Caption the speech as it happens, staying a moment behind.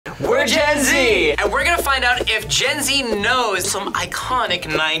Gen Z! And we're gonna find out if Gen Z knows some iconic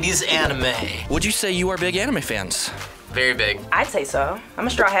 90s anime. Would you say you are big anime fans? Very big. I'd say so. I'm a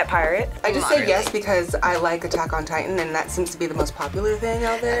Straw Hat Pirate. I just say yes because I like Attack on Titan and that seems to be the most popular thing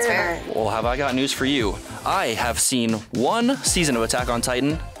out there. That's fair. Well, have I got news for you? I have seen 1 season of Attack on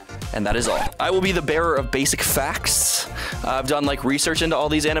Titan, and that is all. I will be the bearer of basic facts. I've done like research into all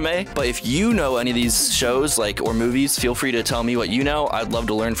these anime, but if you know any of these shows or movies, feel free to tell me what you know. I'd love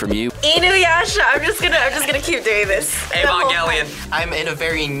to learn from you. Inuyasha. I'm just gonna keep doing this. Evangelion. I'm in a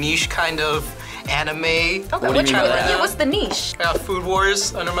very niche kind of anime. Okay, what do you mean by that? What's the niche? I got Food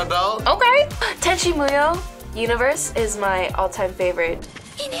Wars under my belt. Okay. Tenchi Muyo Universe is my all-time favorite.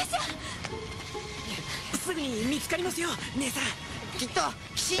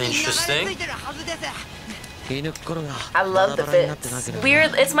 Interesting. I love the fits.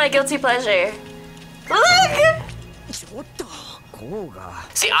 Weird, it's my guilty pleasure. Look!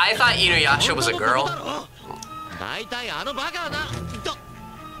 See, I thought Inuyasha was a girl.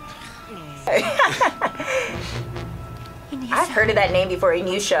 I've heard of that name before,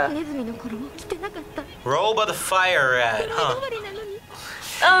 Inuyasha. Roll by the fire rat, huh?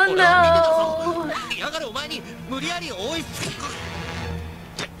 Oh no!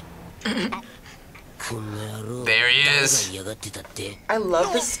 There he is. I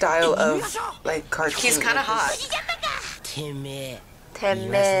love the style of like cartoon. He's kind of hot. Temme. I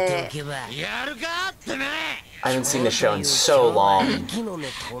haven't seen the show in so long.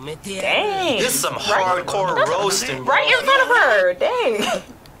 Dang. This is some hardcore roasting, bro. Right in front of her. Dang.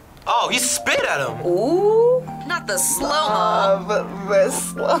 Oh, he spit at him. Ooh. Not the slow-mo. Love the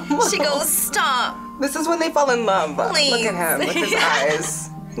slow-mo. She goes, stop. This is when they fall in love. Please. Look at him with his eyes.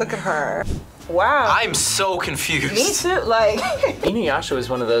 Look at her. Wow. I'm so confused. Me too. Like. Inuyasha was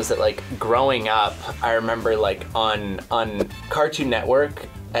one of those that growing up, I remember on Cartoon Network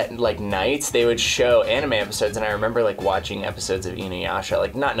at nights they would show anime episodes, and I remember watching episodes of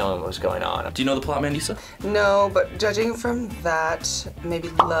Inuyasha, not knowing what was going on. Do you know the plot, Mandysa? No, but judging from that, maybe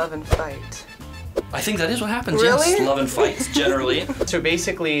love and fight. I think that is what happens, Really? yes. Love and fights, generally. So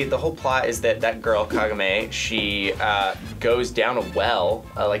basically, the whole plot is that girl, Kagome, she goes down a well,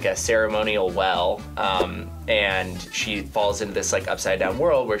 like a ceremonial well, and she falls into this upside down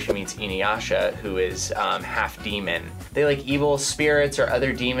world where she meets Inuyasha, who is half demon. They evil spirits or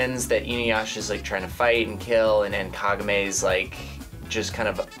other demons that Inuyasha's trying to fight and kill, and then Kagome's just kind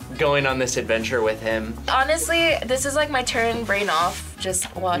of going on this adventure with him. Honestly, this is my turn brain off,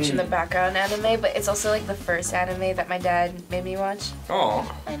 just watching the background anime, but it's also the first anime that my dad made me watch.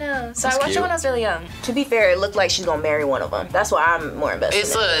 Oh. I know. So That's I watched cute. it when I was really young. To be fair, it looked like she's gonna marry one of them. That's why I'm more invested.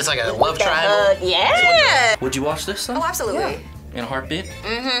 It's like a love triangle. Yeah. Would you watch this then? Oh, absolutely. In a heartbeat?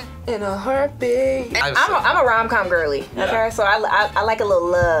 In a heartbeat. I'm a rom-com girly, okay? So I like a little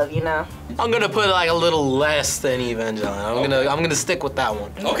love, you know? I'm gonna put a little less than Evangelion. I'm gonna stick with that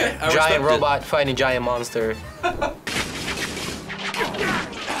one. Okay, I respect Giant it. robot fighting giant monster.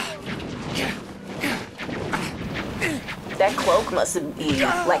 That cloak must be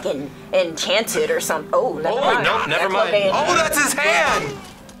enchanted or something. Oh, never mind. No, never That mind. cloak ain't- Oh, that's his hand!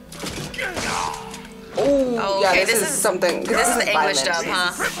 Oh, yeah, Okay, this is something. This is the English violent. dub,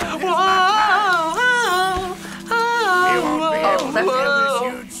 huh? Oh, that's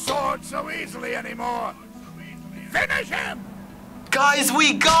good. Huge sword so easily anymore. Finish him! Guys,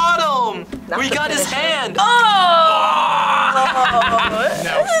 we got him! Not We the got his finisher. hand! Oh!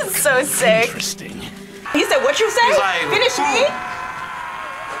 This is so sick. Interesting. He said, what you say? He's like, Finish me?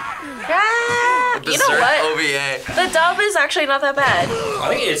 Ah, you know Berserk what? OVA. The dub is actually not that bad. I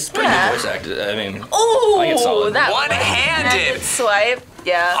think it's pretty Yeah. good voice acted. I mean, I think it's Oh, solid. that One-handed. swipe.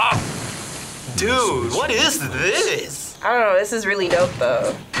 Yeah. Dude, what is this? I don't know. This is really dope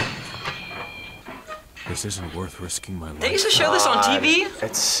though. This isn't worth risking my life. They used to show this on TV?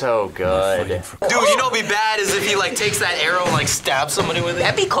 It's so good. Dude, you know what'd be bad is if he takes that arrow and stabs somebody with it.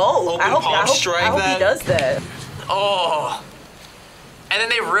 That'd be cold. Open I hope palm strike I hope that. he does that. Oh. And then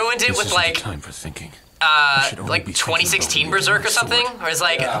they ruined it This with isn't the time for thinking. should only be thinking 2016 about Berserk or wielding a something? sword. Or it's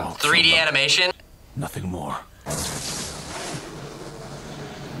 3D animation? Nothing more.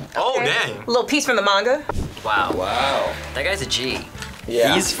 Oh, dang. A little piece from the manga. Wow. Wow. That guy's a G.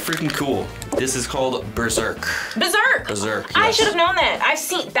 Yeah. He's freaking cool. This is called Berserk. Berserk. Berserk, I yes. should have known that.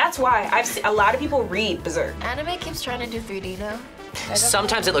 That's why I've seen a lot of people read Berserk. Anime keeps trying to do 3D now.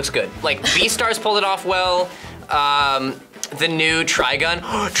 Sometimes it looks good. Beastars pulled it off well. the new Trigun.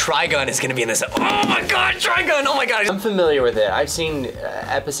 Trigun is gonna be in this. Oh my god, Trigun! Oh my god. I'm familiar with it. I've seen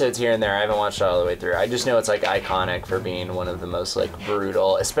episodes here and there. I haven't watched it all the way through. I just know it's like iconic for being one of the most like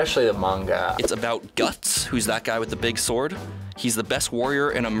brutal, especially the manga. It's about Guts, who's that guy with the big sword. He's the best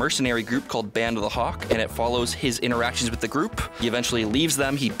warrior in a mercenary group called Band of the Hawk, and it follows his interactions with the group. He eventually leaves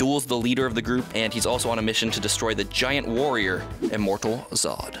them, he duels the leader of the group, and he's also on a mission to destroy the giant warrior, Immortal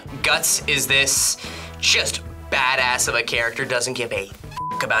Zod. Guts is this just badass of a character, doesn't give a f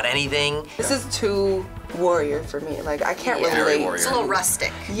about anything. This is too warrior for me. Like, I can't relate. It's a little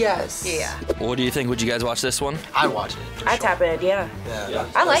rustic. Yes. Yeah. What do you think? Would you guys watch this one? I'd watch it. I tap in, yeah.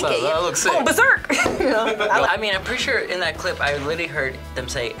 I like it. That looks sick. Oh, Berserk! I mean, I'm pretty sure in that clip, I literally heard them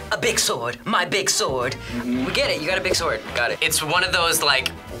say, a big sword, my big sword. We get it, you got a big sword, got it. It's one of those like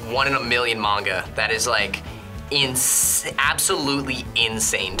 1 in a million manga that is like absolutely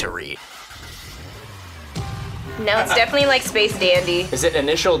insane to read. No, it's definitely like Space Dandy. Is it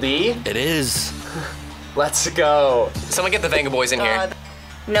Initial D? It is. Let's go. Someone get the Vanga Boys in here.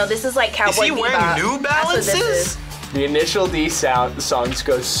 No, this is like Cowboy Bebop. Is he wearing New That's what this Balances? is. The Initial D songs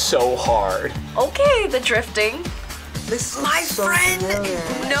go so hard. Okay, the drifting. This is My so friend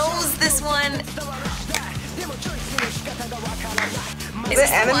familiar. knows this one. Is The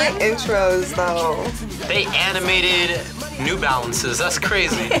this anime one? intros, though. They animated New Balances. That's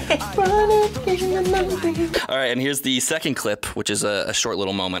crazy. All right, and here's the second clip, which is a short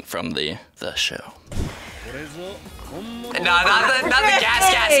little moment from the show. No, not the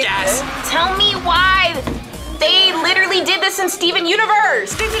gas. Tell me why they literally did this in Steven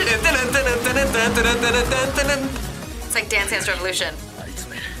Universe. It's like Dance Dance Revolution.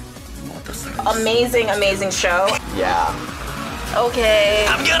 Amazing, amazing show. Yeah. Okay.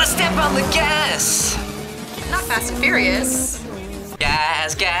 I'm gonna step on the gas. Not Fast and Furious.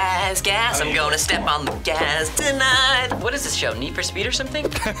 Gas. I'm gonna step on the gas tonight. What is this show, Need for Speed or something?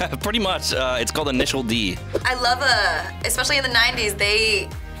 Pretty much. It's called Initial D. I love especially in the 90s,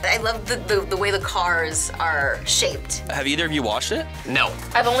 I love the way the cars are shaped. Have either of you watched it? No.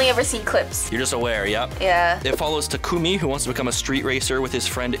 I've only ever seen clips. You're just aware, yep. Yeah. It follows Takumi, who wants to become a street racer with his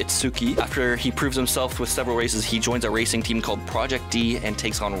friend Iizuka. After he proves himself with several races, he joins a racing team called Project D and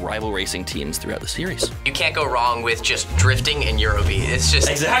takes on rival racing teams throughout the series. You can't go wrong with just drifting and Eurobeat. It's just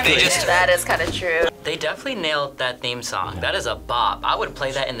Exactly. They just That is kind of true. They definitely nailed that theme song. That is a bop. I would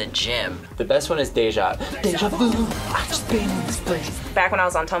play that in the gym. The best one is Deja Vu. I've just been in this place. Back when I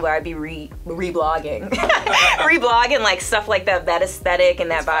was on Tumblr, I'd be reblogging. Reblogging like stuff like that aesthetic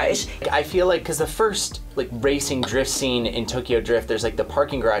and that vibe. I feel like because the first like racing drift scene in Tokyo Drift, there's like the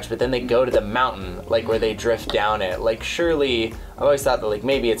parking garage, but then they go to the mountain, like where they drift down it. Like surely, I've always thought that like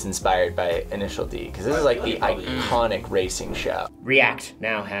maybe it's inspired by Initial D, because this is like the iconic racing show. React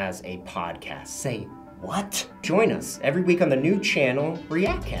now has a podcast. Say what? Join us every week on the new channel,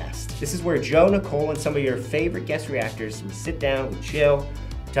 Reactcast. This is where Joe, Nicole, and some of your favorite guest reactors, we sit down, we chill,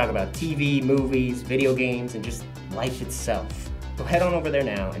 we talk about TV, movies, video games, and just life itself. So head on over there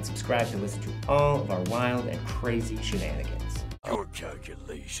now and subscribe to listen to all of our wild and crazy shenanigans. Your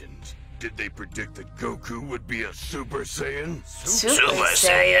calculations. Did they predict that Goku would be a Super Saiyan? Super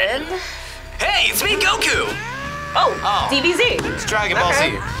Saiyan. Hey, it's me, Goku. Oh, DBZ. It's Dragon Ball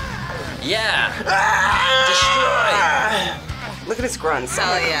Z. Yeah. Destroy. Look at his grunts.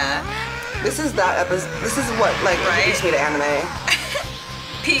 Oh yeah. This is that episode. This is what like introduced me to anime.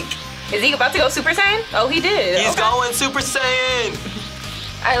 Peak. Is he about to go Super Saiyan? Oh, he did. He's Okay. going Super Saiyan.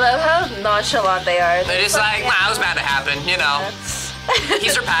 I love how nonchalant they are. They're just like, wow, it was bound to happen, you know. He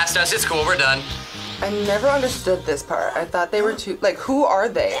surpassed us. It's cool. We're done. I never understood this part. I thought they were two. Like, who are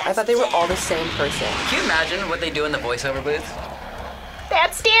they? I thought they were all the same person. Can you imagine what they do in the voiceover booth?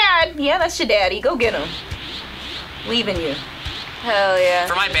 That's Dad. Yeah, that's your daddy. Go get him. Leaving you. Hell yeah.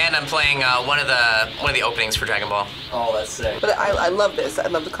 For my band, I'm playing one of the openings for Dragon Ball. Oh, that's sick. But I love this. I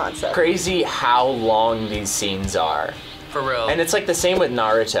love the concept. Crazy how long these scenes are. For real. And it's like the same with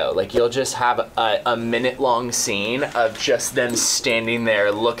Naruto. Like you'll just have a minute-long scene of just them standing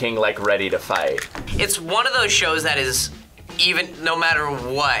there looking like ready to fight. It's one of those shows that is, even no matter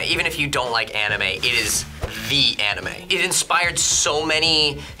what, even if you don't like anime, it is the anime. It inspired so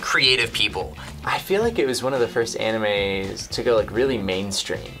many creative people. I feel like it was one of the first animes to go like really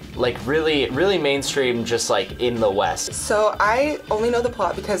mainstream. Like really, really mainstream just like in the West. So I only know the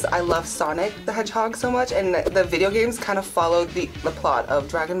plot because I love Sonic the Hedgehog so much, and the video games kind of followed the plot of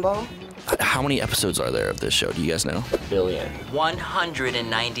Dragon Ball. How many episodes are there of this show? Do you guys know? Billion.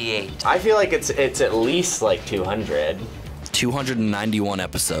 198. I feel like it's at least like 200. 291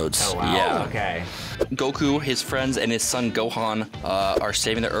 episodes. Oh, wow. Yeah. Okay. Goku, his friends, and his son Gohan are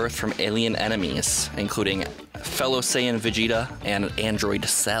saving the Earth from alien enemies, including fellow Saiyan Vegeta and android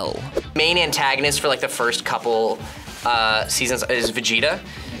Cell. Main antagonist for like the first couple seasons is Vegeta.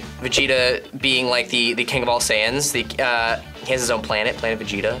 Vegeta being like the king of all Saiyans. He has his own planet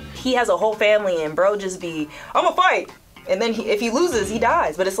Vegeta. He has a whole family and bro just be, I'ma fight. And then if he loses, he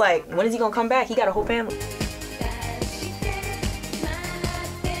dies. But it's like, when is he gonna come back? He got a whole family.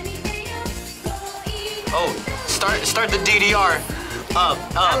 Oh, start the DDR. Up,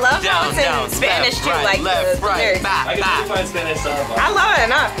 I love down, how it's in down, Spanish left, too, right, like left, the right, lyrics. back, I can find Spanish stuff. I love it,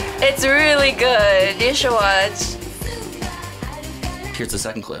 nah. It's really good. You should watch. Here's the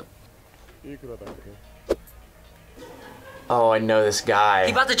second clip. Oh, I know this guy.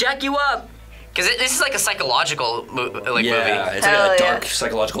 He about to jack you up. Because this is like a psychological movie. Yeah, it's like a dark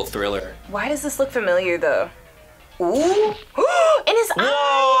psychological thriller. Why does this look familiar though? Ooh. And his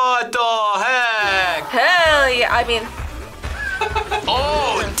What the heck? Hell yeah. I mean,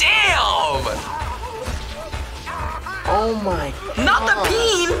 Oh, damn! Oh my. Not the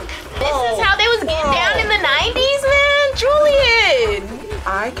peen. This is how they was getting down in the 90s, man? Julian!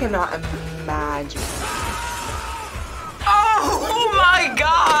 I cannot imagine. Oh my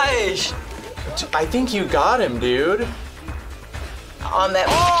gosh! I think you got him, dude. On that.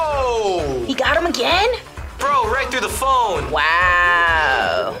 Oh! He got him again? Bro, right through the phone.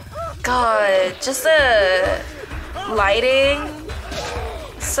 Wow. God, just the lighting.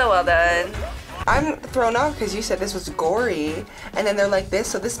 So well done. I'm thrown off because you said this was gory, and then they're like this,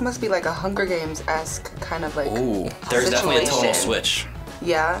 so this must be like a Hunger Games-esque kind of like Ooh, there's definitely a tonal situation. switch.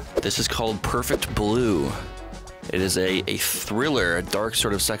 Yeah. This is called Perfect Blue. It is a thriller, a dark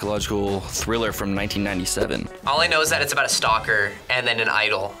sort of psychological thriller from 1997. All I know is that it's about a stalker and then an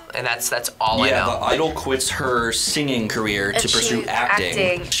idol, and that's all I Yeah, know. the idol quits her singing career to And pursue she's acting.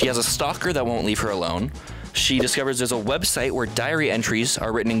 acting. She has a stalker that won't leave her alone. She discovers there's a website where diary entries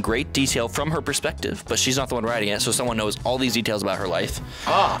are written in great detail from her perspective, but she's not the one writing it, so someone knows all these details about her life.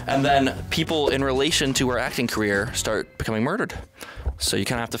 And then people in relation to her acting career start becoming murdered. So you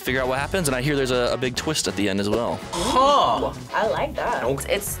kind of have to figure out what happens, and I hear there's a big twist at the end as well. Huh. I like that.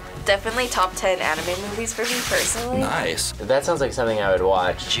 It's definitely top 10 anime movies for me personally. Nice. That sounds like something I would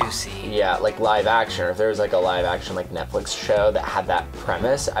watch. Juicy. Yeah, like live action. If there was like a live action like Netflix show that had that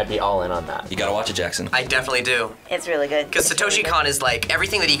premise, I'd be all in on that. You gotta watch it, Jaxon. I definitely do. It's really good. Because Satoshi Kon is like,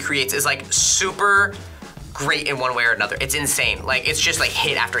 everything that he creates is like super great in one way or another. It's insane. Like, it's just like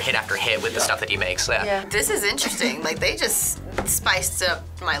hit after hit after hit with the stuff that he makes. So, yeah. This is interesting. Like, they just spiced up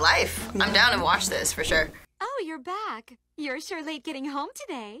my life. I'm down to watch this for sure. Oh, you're back. You're sure late getting home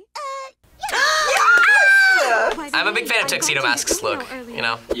today. I'm a big fan of Tuxedo Mask's look, you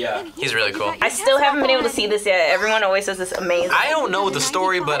know? Yeah. He's really cool. I still haven't been able to see this yet. Everyone always says it's amazing. I don't know the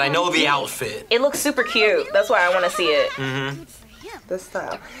story, but I know the outfit. It looks super cute. That's why I want to see it. Mm-hmm. The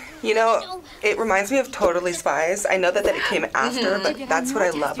style. You know, it reminds me of Totally Spies. I know that it came after, but that's what I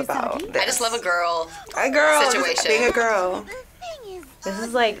love about this. I just love a girl situation. situation. Being a girl. This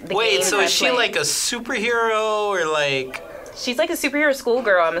is like the Wait, games so I is she play. like a superhero or like? She's like a superhero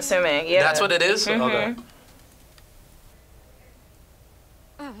schoolgirl, I'm assuming. Yeah. That's what it is? Mhm. Okay.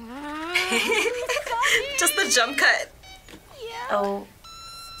 Just the jump cut. Oh.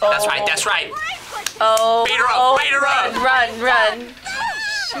 That's right, that's right. Oh. Beat her up, oh, beat her up. Run.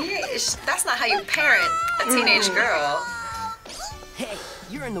 Sheesh, that's not how you parent a teenage girl. Hey,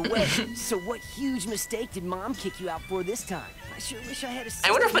 you're in the way. So what huge mistake did Mom kick you out for this time? I sure wish I had a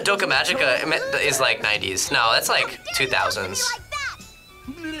I wonder if Madoka Magica is like 90s. No, that's like 2000s.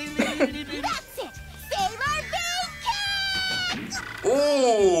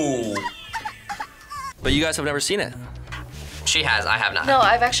 Ooh. But you guys have never seen it. She has, I have not. No,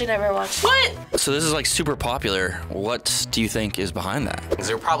 I've actually never watched What? So this is like super popular. What do you think is behind that?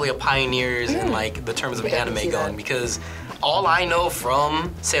 They're probably a pioneers in like the terms of anime going, because all I know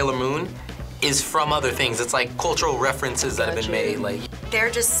from Sailor Moon is from other things. It's like cultural references that have been made. Like They're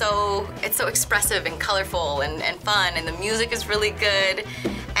just so, it's so expressive and colorful and fun, and the music is really good,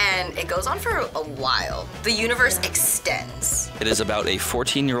 and it goes on for a while. The universe extends. It is about a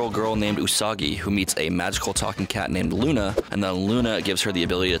 14-year-old girl named Usagi who meets a magical talking cat named Luna, and then Luna gives her the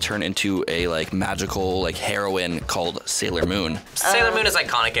ability to turn into a like magical like heroine called Sailor Moon. Sailor Moon is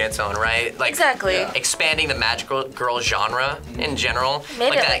iconic in its own right. Like Exactly. expanding the magical girl genre in general. Made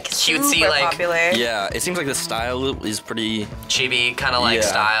like it that like cutesy super like popular. Yeah, it seems like the style is pretty chibi kind of like Yeah.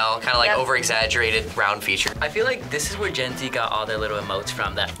 style, kind of like Yep. over exaggerated round feature. I feel like this is where Gen Z got all their little emotes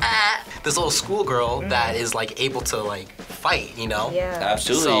from. That this little schoolgirl that is like able to like fight, you know? Yeah.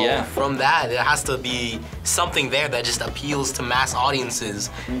 Absolutely, So yeah. from that, there has to be something there that just appeals to mass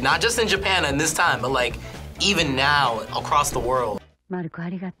audiences, not just in Japan at this time, but like even now across the world. マルコあ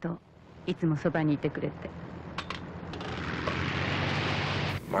りがとう。いつもそばにいてくれて。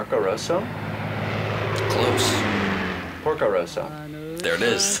Marco Rosso? Close. Porco Rosso. There it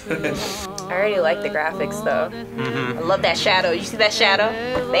is. I already like the graphics though. I love that shadow. You see that shadow?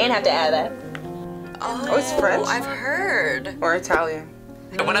 They ain't have to add that. Oh, it's French? I've heard. Or Italian.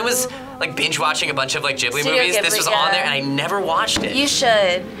 When I was like binge watching a bunch of like Ghibli Studio movies, this Ghibli, was yeah. on there and I never watched it. You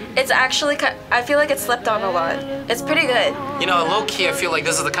should. It's actually, I feel like it's slept on a lot. It's pretty good. You know, low key, I feel like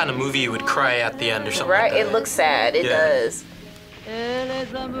this is the kind of movie you would cry at the end or something. Right? Like that. It looks sad. It does.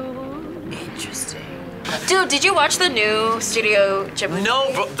 Interesting. Dude, did you watch the new Studio Ghibli?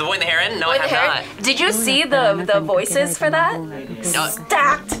 No, the one in the heron? No, I have not. Did you see the voices for that? No.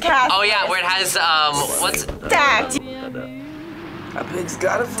 Stacked cast. Oh yeah, where it has what's stacked? A pig's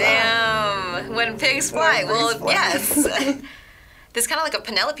gotta fly. Damn. When pigs fly. Well, yes. This is kind of like a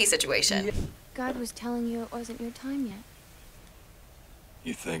Penelope situation. God was telling you it wasn't your time yet.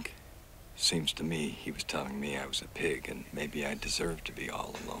 You think? Seems to me he was telling me I was a pig and maybe I deserved to be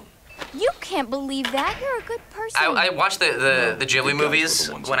all alone. You can't believe that. You're a good person. I watched the Ghibli movies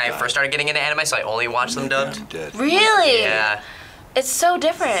when I first started getting into anime, so I only watched them dubbed. Really? Yeah. It's so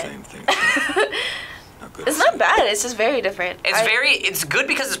different. It's not bad. It's just very different. It's good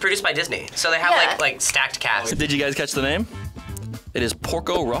because it's produced by Disney, so they have like stacked cast. Did you guys catch the name? It is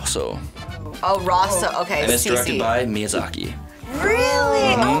Porco Rosso. Oh, Rosso. Okay. And it's directed by Miyazaki.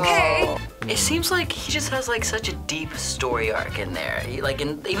 Really? Okay. It seems like he just has like such a deep story arc in there.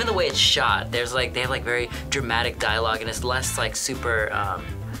 Even the way it's shot, they have like very dramatic dialogue, and it's less like super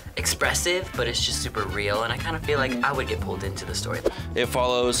expressive, but it's just super real. And I kind of feel like I would get pulled into the story. It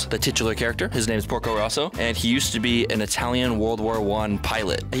follows the titular character. His name is Porco Rosso, and he used to be an Italian World War I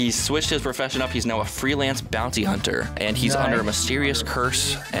pilot. He switched his profession up. He's now a freelance bounty hunter, and he's under a mysterious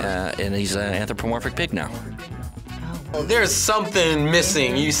curse, and he's an anthropomorphic pig now. There's something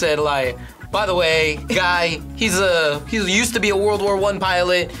missing. You said like, by the way, guy, he used to be a World War I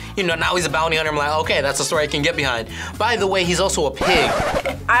pilot. You know, now he's a bounty hunter. I'm like, okay, that's a story I can get behind. By the way, he's also a pig.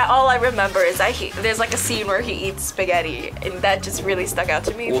 All I remember is there's like a scene where he eats spaghetti, and that just really stuck out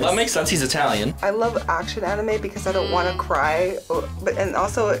to me. Well, that makes sense. He's Italian. I love action anime because I don't want to cry, and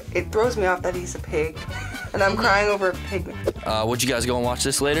also it throws me off that he's a pig, and I'm crying over a pig. Would you guys go and watch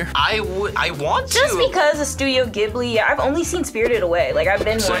this later? I want to. Just because of Studio Ghibli, I've only seen Spirited Away. Like I've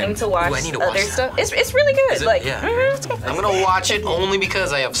been wanting to watch other stuff. It's really good. Like yeah. I'm gonna watch it only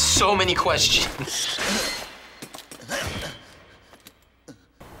because I have so many questions.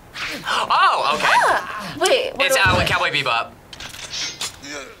 Oh, okay. Ah, wait. It's with Cowboy Bebop.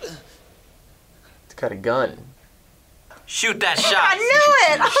 It's got a gun. Shoot that shot. I knew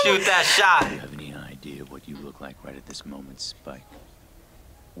it. Shoot that shot. Do you have any idea what you look like right at this moment, Spike?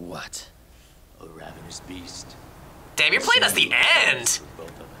 What? A ravenous beast. Damn, you're playing us the end.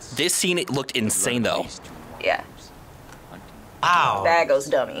 This scene looked insane, though. Yeah. Wow. That goes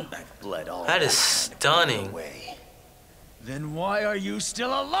dummy. That is stunning. Then why are you still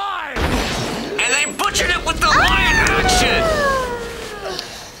alive? And they butchered it with the lion action.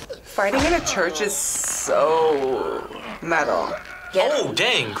 Fighting in a church is so metal. Oh,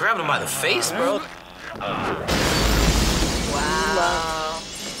 dang, grabbed him by the face, bro. Wow.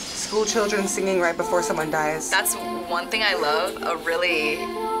 School children singing right before someone dies. That's one thing I love, a really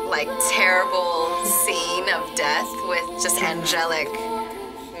like terrible scene of death with just angelic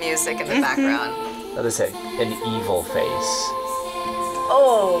music in the background. That is an evil face.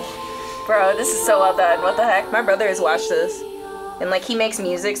 Oh, bro, this is so well done. What the heck? My brother has watched this. And like he makes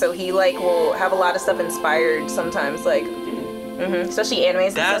music, so he like will have a lot of stuff inspired sometimes, like especially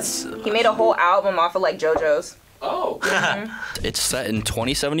animes. He made a whole album off of like JoJo's. Oh. It's set in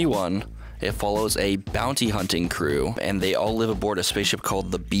 2071. It follows a bounty hunting crew, and they all live aboard a spaceship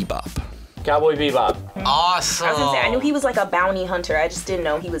called the Bebop. Cowboy Bebop. Awesome. I was gonna say, I knew he was like a bounty hunter. I just didn't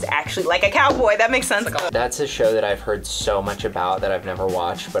know he was actually like a cowboy. That makes sense. That's a show that I've heard so much about that I've never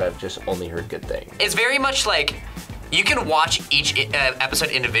watched, but I've just only heard good things. It's very much like you can watch each episode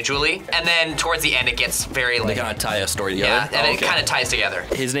individually, and then towards the end it gets very like. They kind of tie a story together. Yeah, and it kind of ties together.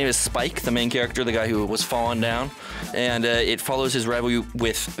 His name is Spike, the main character, the guy who was fallen down, and it follows his rivalry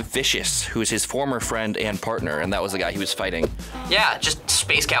with Vicious, who is his former friend and partner, and that was the guy he was fighting. Yeah, just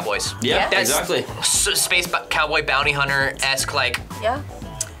space cowboys. Yeah, exactly. Space cowboy bounty hunter-esque, like. Yeah.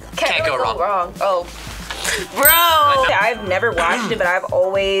 Can't go wrong. Oh. Bro! I've never watched it, but I've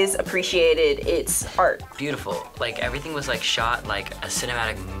always appreciated its art. Beautiful. Like everything was like shot like a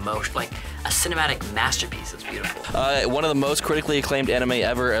cinematic motion, like a cinematic masterpiece. It's beautiful. One of the most critically acclaimed anime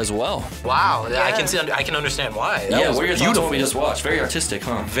ever as well. Wow, yeah. I can understand why. What are your thoughts on what we just watched? Very artistic,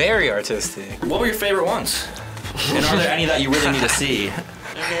 huh? Very artistic. What were your favorite ones? And are there any that you really need to see?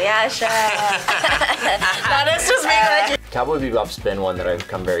 Inuyasha. That is just me like. Cowboy Bebop's been one that I've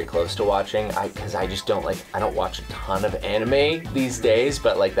come very close to watching because I just don't I don't watch a ton of anime these days,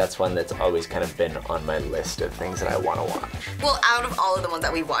 but like that's one that's always kind of been on my list of things that I want to watch. Well, out of all of the ones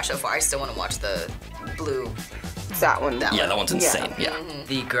that we've watched so far, I still want to watch the blue. That one. Yeah, that one's insane. Yeah. Mm-hmm.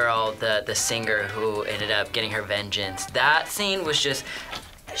 The girl, the singer who ended up getting her vengeance. That scene was just.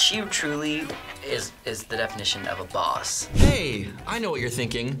 She truly is the definition of a boss. Hey, I know what you're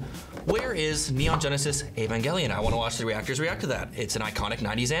thinking. Where is Neon Genesis Evangelion? I want to watch the reactors react to that. It's an iconic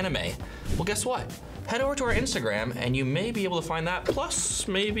 90s anime. Well, guess what? Head over to our Instagram and you may be able to find that, plus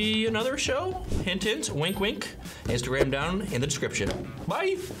maybe another show. Hint, hint, wink, wink. Instagram down in the description.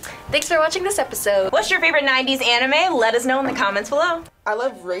 Bye. Thanks for watching this episode. What's your favorite 90s anime? Let us know in the comments below. I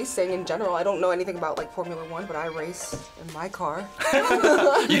love racing in general. I don't know anything about like Formula 1, but I race in my car.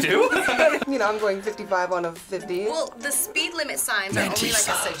 You do? You know, I'm going 55 on a 50. Well, the speed limit signs are only like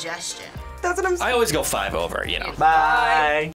a suggestion. That's what I'm saying. I always go 5 over, you know. Bye.